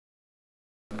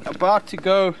about to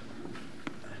go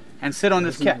and sit on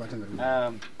this cat.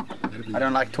 I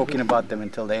don't like talking about them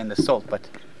until they're in the salt, but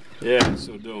yeah,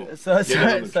 so don't. So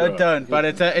don't. But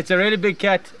it's a really big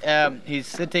cat. He's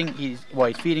sitting. He's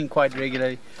feeding quite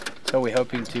regularly, so we're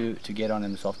hoping to get on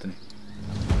him this afternoon.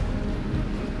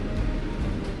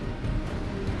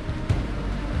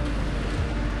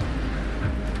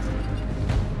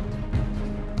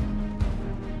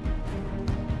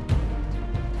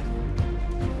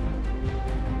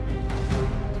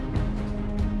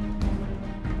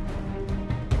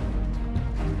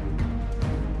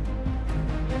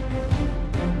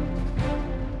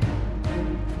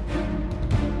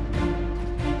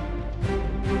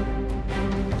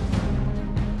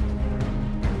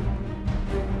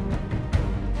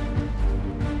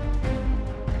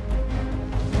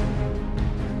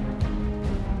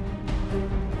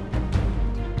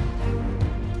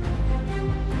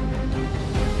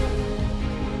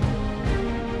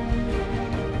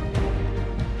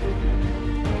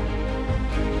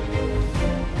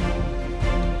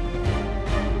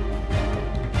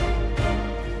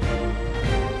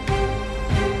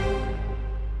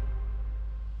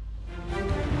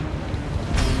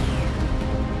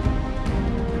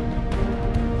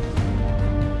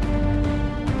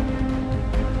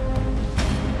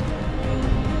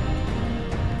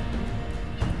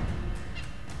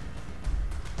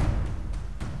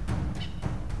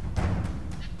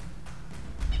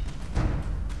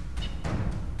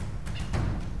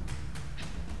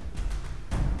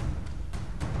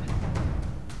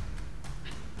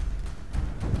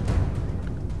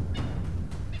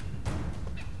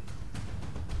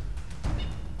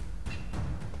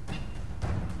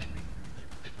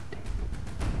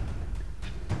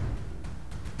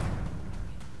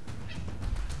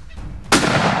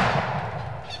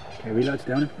 Okay, reload,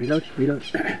 down him, reload. Down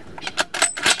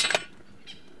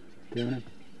him.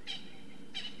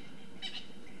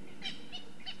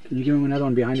 Can you give him another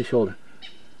one behind the shoulder?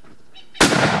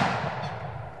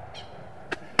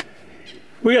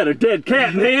 We got a dead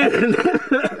cat, man!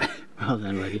 Well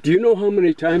done, buddy. Do you know how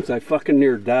many times I fucking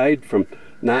near died from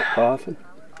not coughing?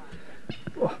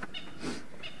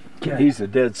 Okay. He's a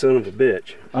dead son of a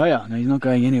bitch. Oh yeah, no, he's not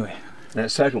going anywhere. That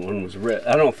second one was red.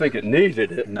 I don't think it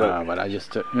needed it. No, but I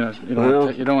just took, you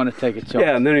don't want to take a chance.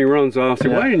 Yeah, and then he runs off. So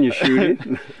why didn't you shoot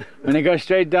it? When he goes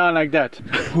straight down like that.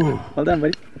 Well done,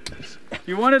 buddy.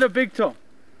 You wanted a big toe.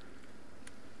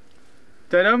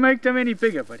 They don't make them any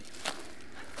bigger, buddy.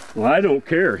 Well, I don't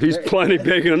care. He's plenty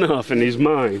big enough, and he's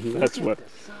mine. That's what.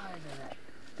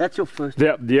 That's your first.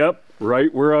 Yep,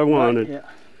 right where I wanted. Right, yeah.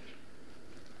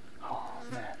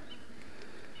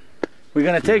 We're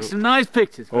gonna take some nice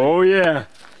pictures. Buddy. Oh yeah.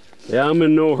 Yeah, I'm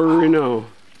in no hurry now.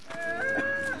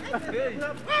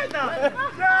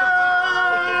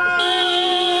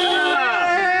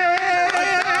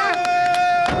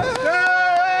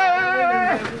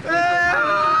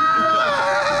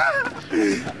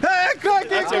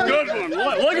 That's a good one.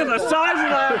 Look at the size of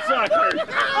that sucker.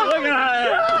 Look at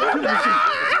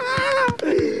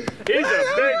that. He's a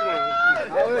big one.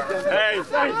 Hey,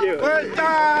 thank you.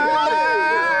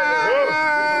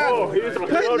 He's a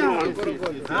good one.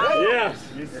 Yes.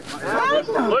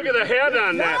 Look at the head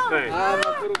on that thing.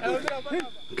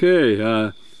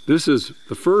 Okay, this is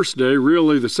the first day,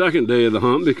 really the second day of the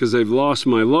hunt, because they've lost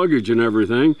my luggage and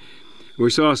everything. We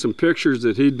saw some pictures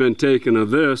that he'd been taking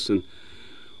of this, and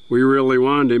we really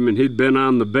wanted him, and he'd been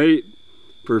on the bait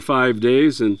for 5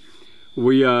 days, and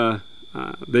we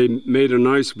they made a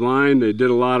nice blind. They did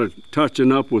a lot of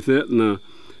touching up with it and the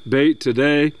bait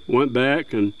today. Went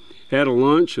back and had a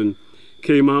lunch and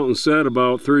came out and set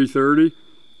about 3:30,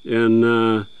 and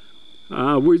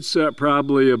we'd set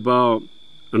probably about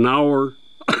an hour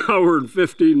and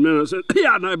 15 minutes.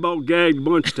 Yeah, and I about gagged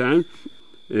bunch time.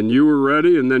 And you were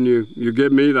ready, and then you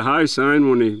give me the high sign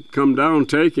when he come down,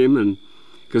 take him, and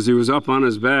because he was up on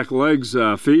his back legs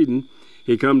feeding,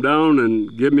 he come down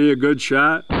and give me a good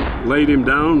shot, laid him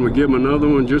down, we give him another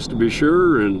one just to be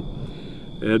sure, and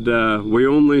we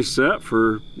only set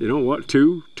for, you know what,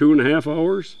 two and a half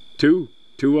hours? Two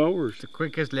hours. The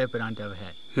quickest leopard hunt I've ever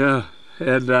had. Yeah,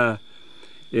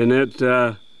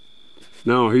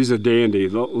 no, he's a dandy.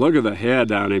 Look at the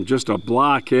head on him, just a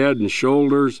block head and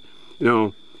shoulders, you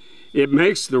know. It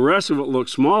makes the rest of it look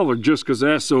smaller just because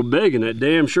that's so big, and it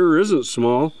damn sure isn't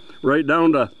small. Right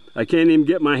down to, I can't even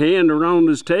get my hand around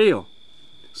his tail.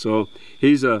 So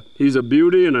he's a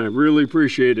beauty, and I really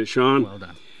appreciate it, Sean. Well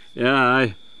done.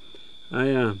 Yeah,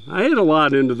 I had a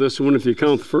lot into this one if you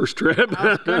count the first trip.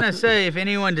 I was gonna say, if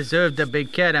anyone deserved a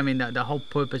big cat, I mean, the whole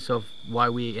purpose of why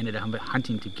we ended up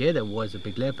hunting together was a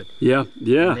big leopard. Yeah.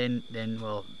 And then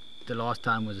well, the last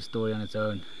time was a story on its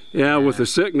own. Yeah, with the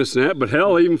sickness and that, but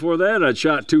hell, even before that, I'd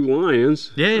shot 2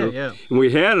 lions. Yeah. And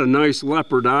we had a nice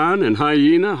leopard on and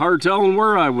hyena. Hard telling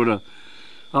where I would have.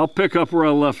 I'll pick up where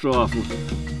I left off.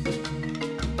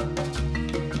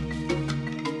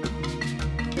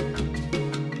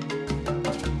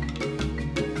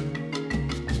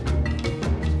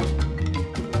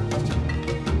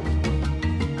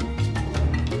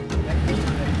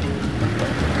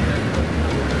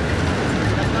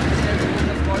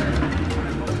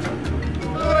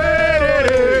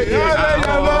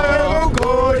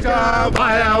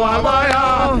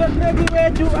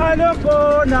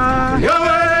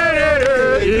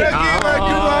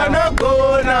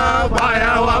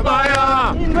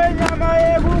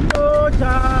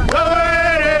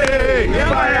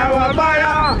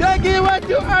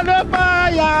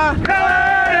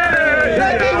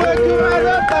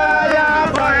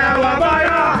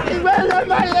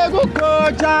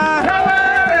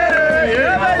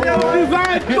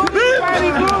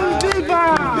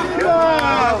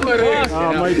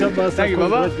 Thank you,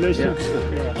 Baba. Congratulations.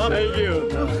 Thank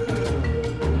you.